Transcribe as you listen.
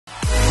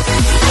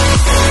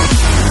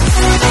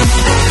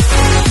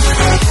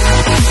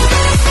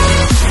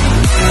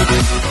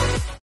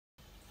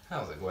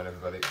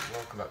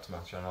to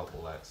my channel,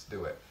 let's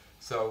do it.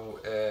 So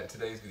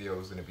today's video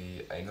is going to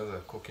be another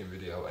cooking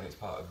video, and it's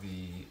part of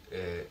the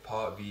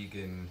part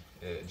vegan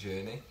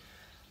journey.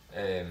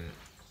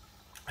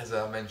 As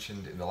I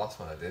mentioned in the last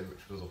one I did,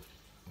 which was a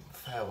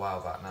fair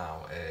while back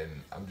now,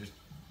 I'm just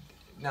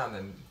now and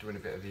then doing a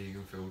bit of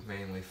vegan food,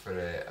 mainly for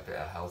a bit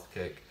of health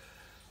kick,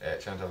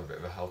 trying to have a bit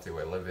of a healthy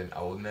way of living.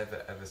 I will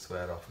never ever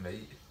swear off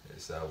meat,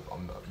 so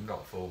I'm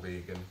not full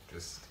vegan,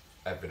 just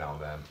every now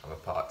and then I'm a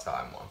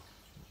part-time one,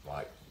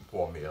 like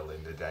one meal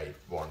in the day,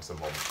 once a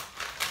month.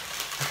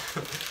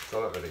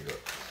 So not really good.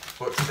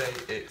 But today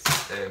it's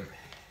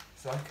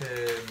like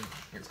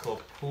it's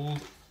called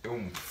pulled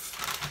oumph.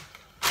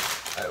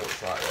 It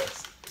looks like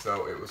this.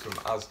 So it was from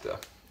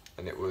Asda,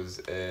 and it was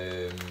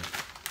I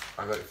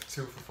got it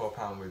for £2 for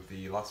 £4 with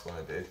the last one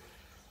I did,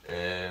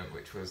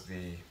 which was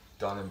the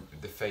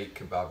fake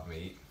kebab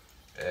meat,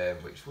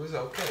 which was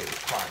okay. It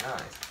was quite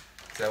nice.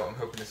 So I'm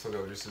hoping this will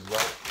go just as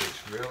well.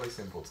 It's really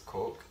simple to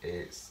cook.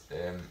 It's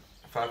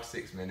 5 to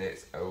 6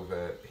 minutes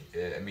over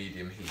a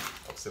medium heat,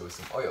 obviously with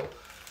some oil.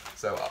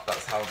 So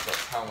that's how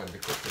I'm going to be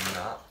cooking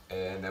that.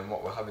 And then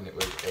what we're having it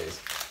with is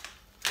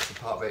it's a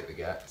part baked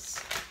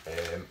baguettes.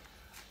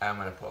 I'm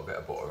going to put a bit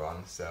of butter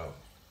on, so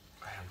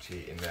I am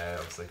cheating there,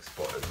 obviously, because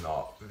butter's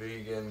not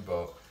vegan,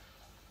 but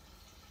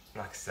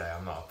like I say,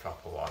 I'm not a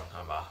proper one,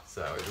 am I?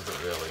 So it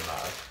doesn't really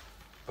matter.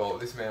 But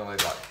this mainly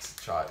like to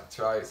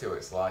try it, see what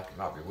it's like. It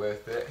might be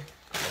worth it.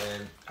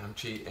 And I'm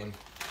cheating.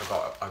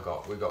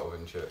 We got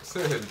oven chips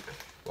and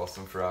well,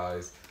 some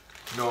fries.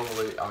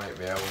 Normally I make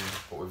my own,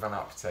 but we've run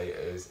out of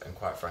potatoes, and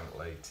quite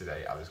frankly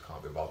today I just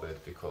can't be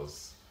bothered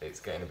because it's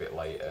getting a bit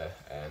later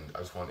and I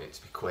just want it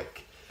to be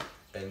quick.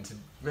 And to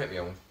make my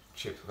own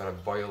chips, I've got to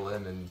boil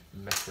them and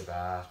mess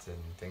about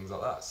and things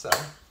like that. So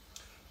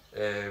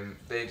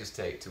they just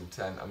take till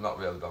 10. I'm not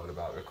really bothered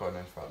about recording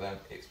anything about them.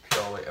 It's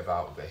purely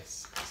about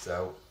this.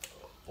 So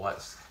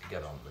let's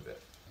get on with it.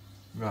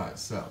 Right,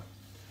 so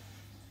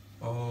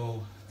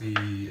all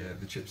the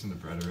chips and the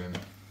bread are in,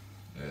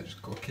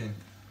 just cooking.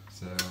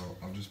 So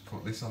I'll just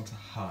put this onto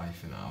high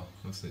for now.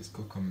 Obviously it's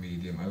cook on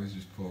medium. I always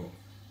just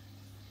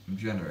I'm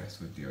generous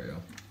with the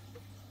oil,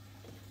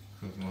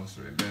 because most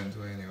of it burns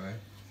away anyway.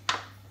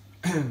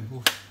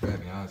 Oof,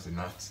 burnt my eyes in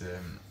that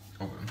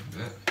oven a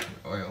bit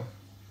with oil.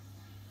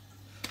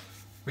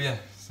 But yeah,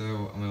 so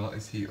I'm going to let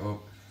this heat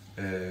up.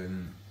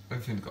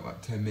 Everything's got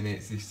about 10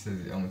 minutes. This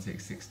says it only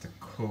takes 6 to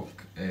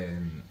cook.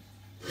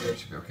 It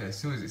should be okay. As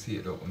soon as it's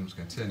heated up, I'm just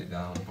going to turn it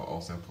down, but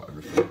also put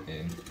everything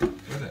in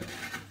with it.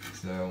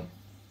 So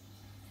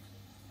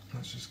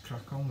let's just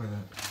crack on with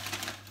it.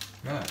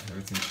 Right,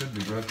 everything should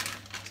be good.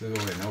 So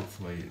and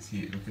hopefully it's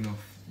heated up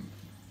enough.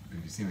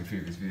 If you've seen my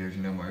previous videos,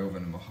 you know my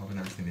oven and my hob and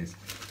everything is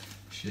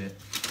shit.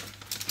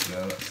 So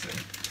let's see.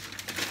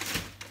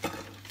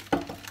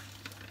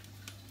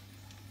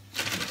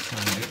 It's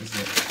tiny bit, is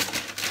it?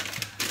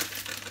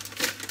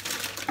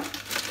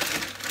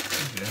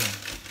 Yeah.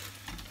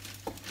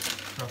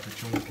 Proper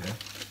chunky.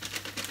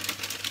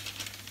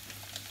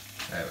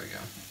 There we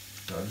go.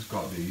 So I've just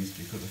got these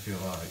because I feel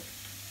like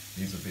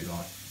these will be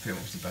like pretty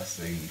much the best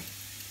thing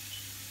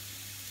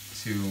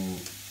to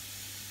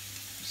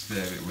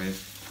serve it with.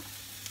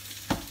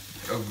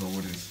 Over a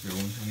wooden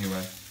spoon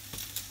anyway.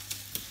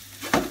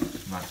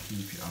 Might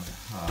keep it on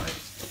high. It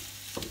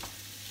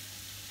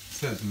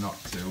says not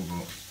to,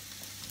 but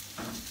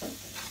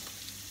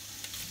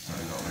I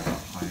got it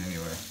that high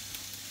anyway.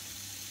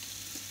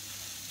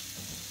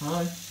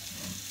 Hi.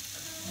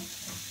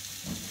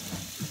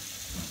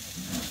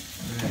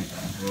 Right,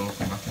 we'll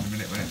come back in a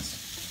minute when it's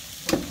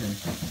cooking a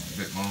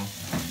bit more,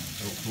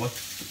 hopefully.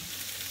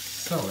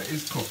 So it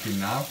is cooking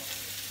now.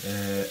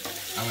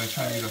 I'm going to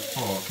try and use a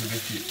fork, because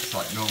if it's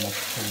like normal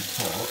pulled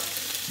pork,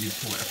 you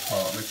pull it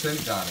apart. I'm going to turn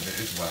it down a bit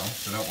as well,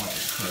 so I don't want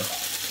it to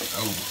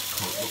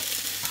overcook.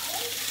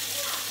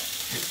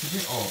 But it's a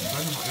bit open,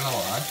 I'm not going to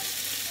lie.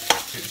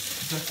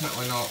 It's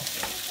definitely not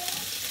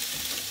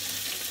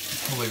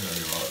pulling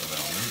very well at the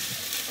moment.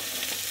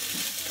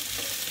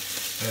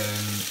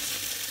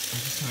 I'm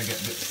just going to get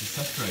bits to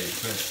separate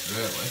first,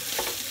 really.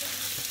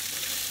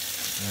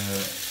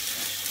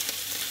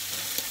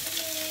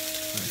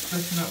 It's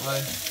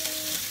definitely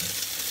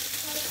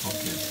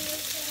cooking.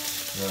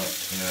 But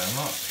yeah, I'm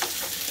not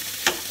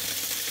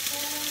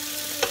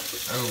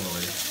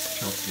overly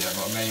chuffed yet,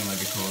 but mainly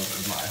because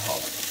of my hob.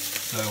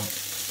 So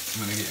I'm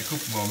going to get a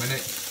couple more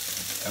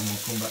minutes and we'll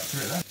come back to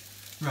it then.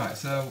 Right,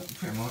 so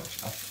pretty much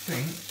I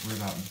think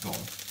we're about done.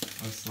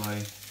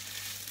 Obviously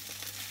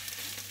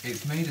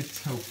it's made of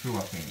tofu,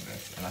 I think,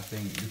 this, and I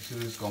think this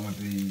has gone with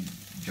the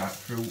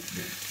jackfruit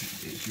that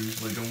it's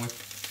usually done with.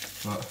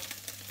 But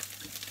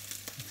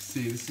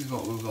see, this is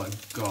what we've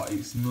like got.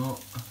 It's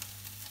not.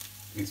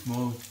 It's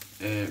more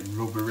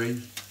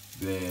rubbery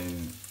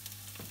than,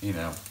 you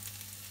know,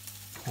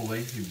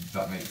 pulley, if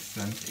that makes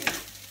sense.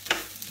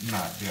 It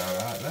might be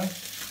alright there.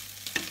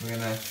 We're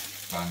gonna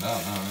find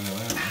out now,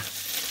 anyway, aren't we?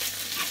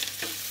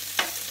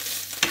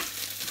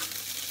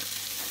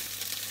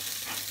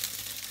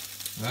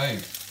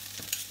 Right,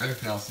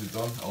 everything else is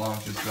done. Allow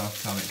just got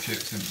to make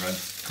chips and bread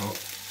to cook.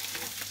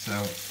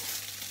 So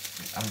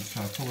I'm just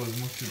trying to pull as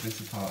much of this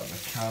apart as I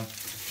can,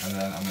 and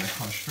then I'm going to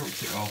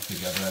construct it all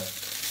together,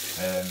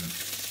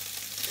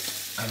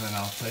 and then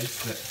I'll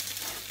taste it.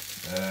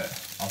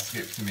 I'll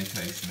skip to me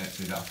tasting it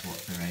so you don't have to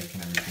watch me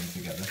making everything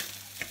together,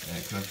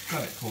 because I've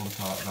got it pulled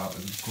apart about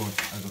as good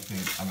as I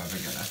think I'm ever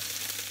gonna.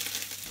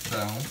 So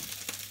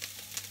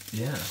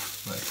yeah,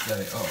 let's get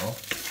it all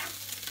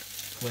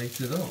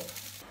plated up.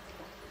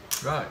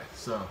 Right,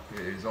 so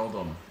it is all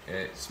done.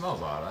 It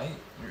smells alright.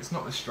 It's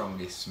not the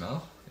strongest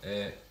smell.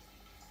 You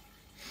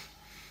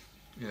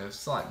know,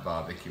 slight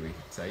barbecue-y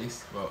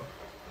taste, but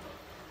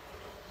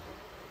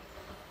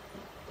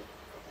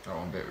that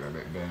one bit were a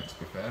bit burnt, to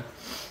be fair.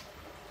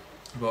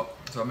 But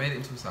so I made it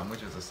into a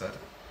sandwich, as I said,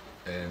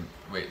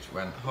 which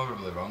went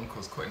horribly wrong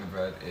because cutting the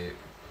bread it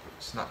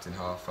snapped in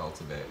half, fell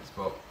to bits.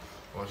 But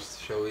I wanted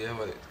to show you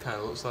what it kind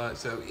of looks like.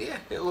 So yeah,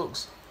 it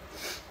looks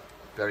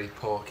very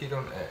porky,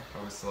 doesn't it?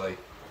 Obviously,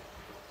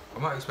 I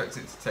might expect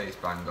it to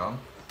taste bang on,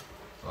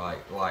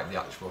 like the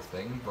actual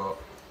thing, but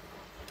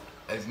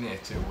as near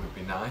to would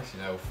be nice,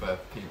 you know, for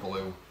people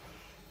who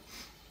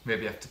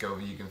maybe have to go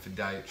vegan for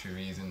dietary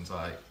reasons,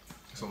 like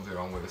something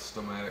wrong with the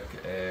stomach,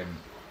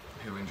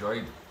 who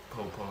enjoyed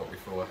pulled pork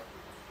before.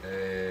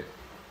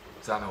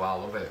 So I know I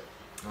love it.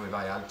 And if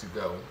I had to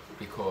go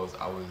because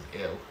I was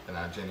ill and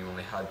I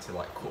genuinely had to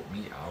like cut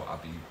meat out,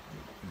 I'd be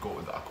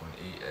gutted that I couldn't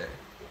eat it.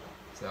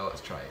 So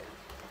let's try it.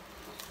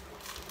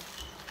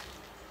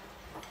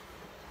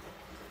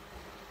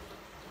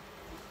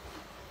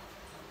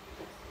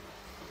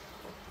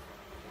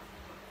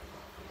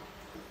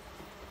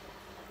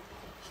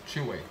 It's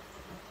chewy.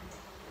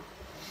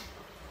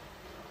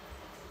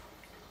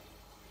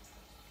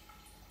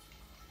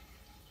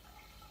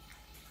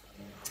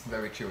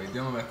 Very chewy. The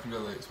only way I can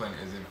really explain it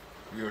is if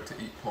you were to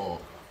eat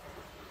pork,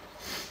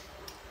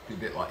 it'd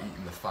be a bit like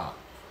eating the fat.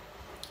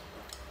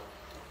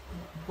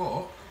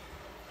 But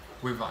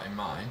with that in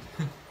mind,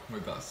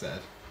 with that said,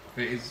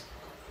 it's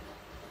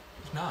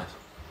nice.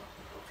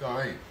 It's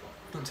alright.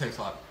 It doesn't taste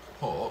like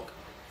pork,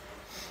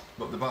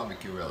 but the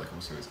barbecue really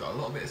comes through. It's got a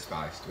little bit of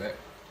spice to it,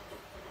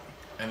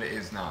 and it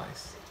is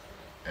nice.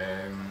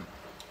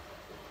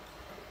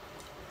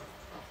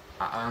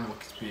 I'm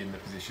lucky to be in the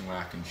position where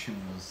I can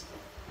choose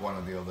one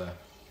or the other.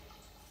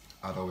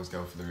 I'd always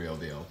go for the real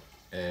deal.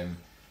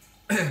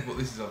 But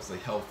this is obviously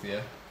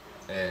healthier.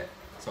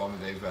 So on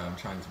the days where I'm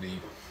trying to be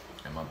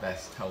at my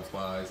best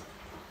health-wise,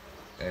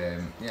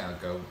 yeah,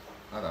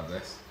 I'd have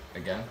this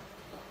again.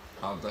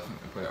 I'll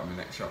definitely put it on my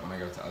next shop when I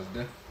go to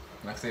Asda.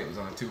 Like I say, it was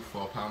on a £2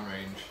 for £4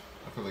 range.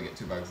 I'll probably get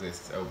 2 bags of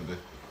this over the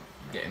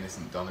getting this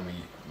doner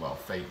meat, well,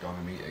 fake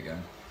doner meat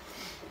again.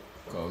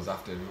 Because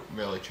after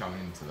really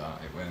chomping into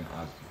that, it weren't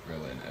as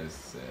brilliant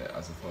as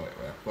I thought it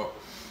were. But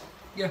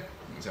yeah,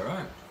 it's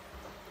alright.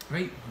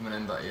 Right, I'm gonna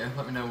end that here.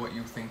 Let me know what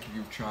you think if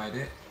you've tried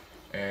it,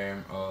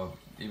 or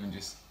even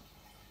just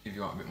if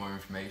you want a bit more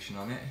information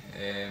on it.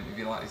 If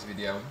you like this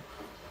video,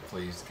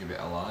 please give it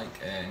a like,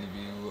 and if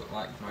you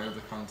like my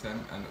other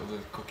content and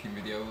other cooking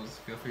videos,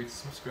 feel free to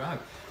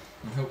subscribe.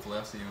 And hopefully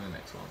I'll see you in the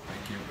next one.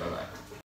 Thank you, bye bye.